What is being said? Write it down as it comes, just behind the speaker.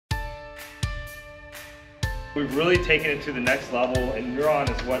We've really taken it to the next level, and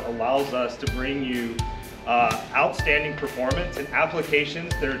Nuron is what allows us to bring you outstanding performance in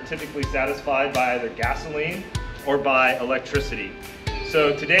applications that are typically satisfied by either gasoline or by electricity.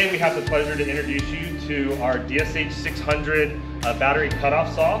 So today we have the pleasure to introduce you to our DSH 600 battery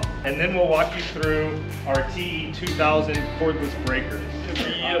cutoff saw, and then we'll walk you through our TE 2000 cordless breaker.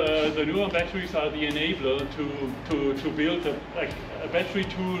 The Nuron batteries are the enabler to build a battery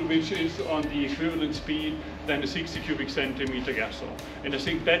tool which is on the equivalent speed than a 60 cubic centimeter gas saw. And I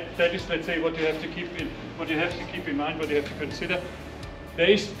think that is, let's say, what you have to keep in mind, what you have to consider. There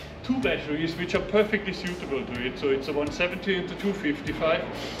is two batteries which are perfectly suitable to it. So it's a 170 and the 255.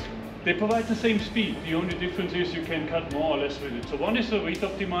 They provide the same speed. The only difference is you can cut more or less with it. So one is a weight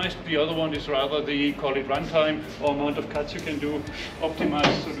optimized, the other one is rather the, call it runtime, or amount of cuts you can do,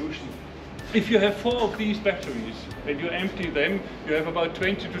 optimized solution. If you have 4 of these batteries and you empty them, you have about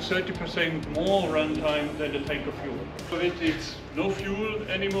 20 to 30% more runtime than a tank of fuel. So it's no fuel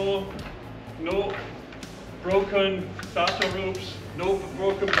anymore, no broken starter ropes, no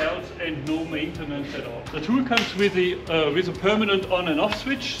broken belts, and no maintenance at all. The tool comes with a permanent on and off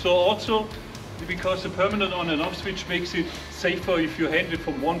switch, so also because the permanent on and off switch makes it safer if you hand it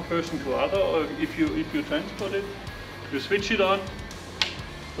from one person to other, or if you transport it. You switch it on,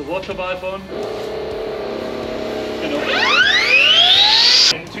 the water valve on, and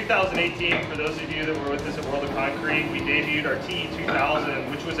off. In 2018, for those of you that were with us at World of Concrete, we debuted our TE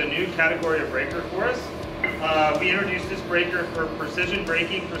 2000, which was a new category of breaker for us. We introduced this breaker for precision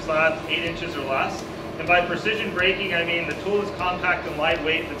braking for slabs 8 inches or less. And by precision braking, I mean the tool is compact and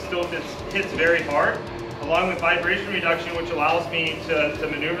lightweight, but still hits very hard, along with vibration reduction, which allows me to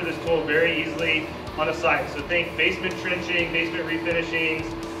maneuver this tool very easily on a site. So think basement trenching, basement refinishings.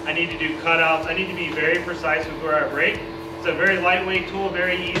 I need to do cutouts. I need to be very precise with where I break. It's a very lightweight tool,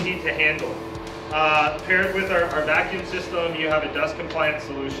 very easy to handle. Paired with our vacuum system, you have a dust compliant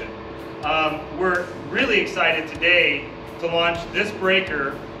solution. We're really excited today to launch this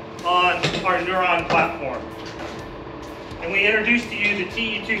breaker on our Nuron platform. And we introduced to you the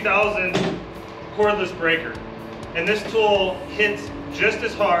TE 2000 cordless breaker. And this tool hits just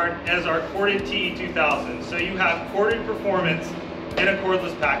as hard as our corded TE 2000. So you have corded performance in a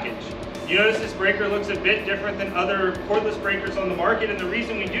cordless package. You notice this breaker looks a bit different than other cordless breakers on the market, and the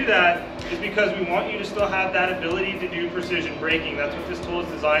reason we do that is because we want you to still have that ability to do precision braking. That's what this tool is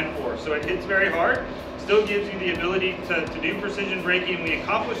designed for. So it hits very hard, still gives you the ability to do precision braking. We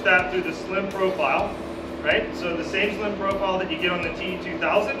accomplish that through the slim profile, right? So the same slim profile that you get on the TE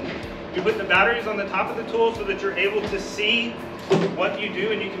 2000. We put the batteries on the top of the tool so that you're able to see what you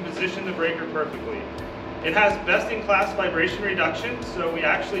do and you can position the breaker perfectly. It has best-in-class vibration reduction, so we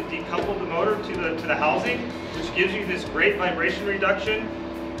actually decoupled the motor to the housing, which gives you this great vibration reduction.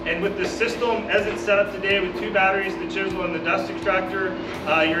 And with the system, as it's set up today with 2 batteries, the chisel and the dust extractor,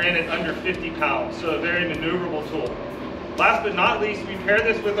 you're in at under 50 pounds, so a very maneuverable tool. Last but not least, we pair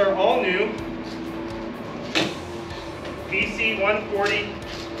this with our all-new VC 140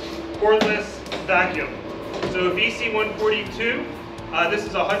 cordless vacuum. So VC 142, this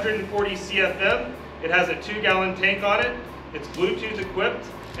is 140 CFM. It has a 2-gallon tank on it, it's Bluetooth equipped,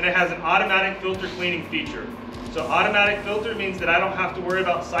 and it has an automatic filter cleaning feature. So automatic filter means that I don't have to worry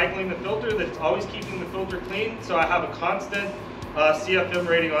about cycling the filter, that it's always keeping the filter clean, so I have a constant CFM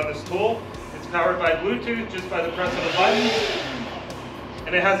rating on this tool. It's powered by Bluetooth just by the press of a button,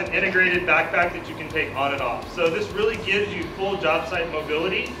 and it has an integrated backpack that you can take on and off. So this really gives you full job site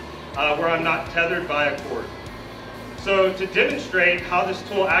mobility where I'm not tethered by a cord. So to demonstrate how this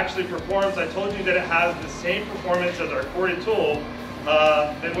tool actually performs, I told you that it has the same performance as our corded tool.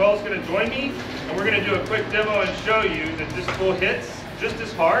 Manuel's going to join me, and we're going to do a quick demo and show you that this tool hits just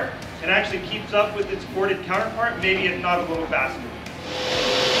as hard and actually keeps up with its corded counterpart, maybe if not a little faster.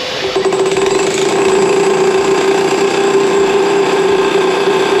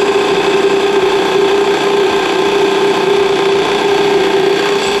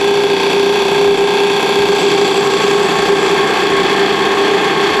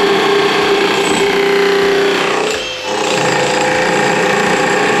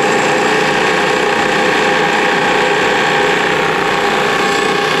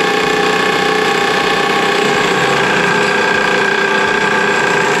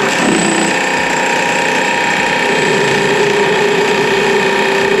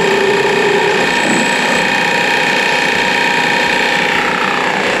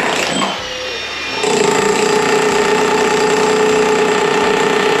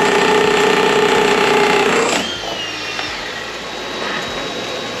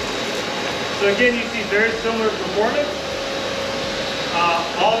 So again, you see very similar performance,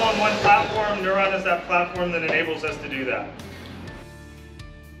 all on one platform. Nuron is that platform that enables us to do that.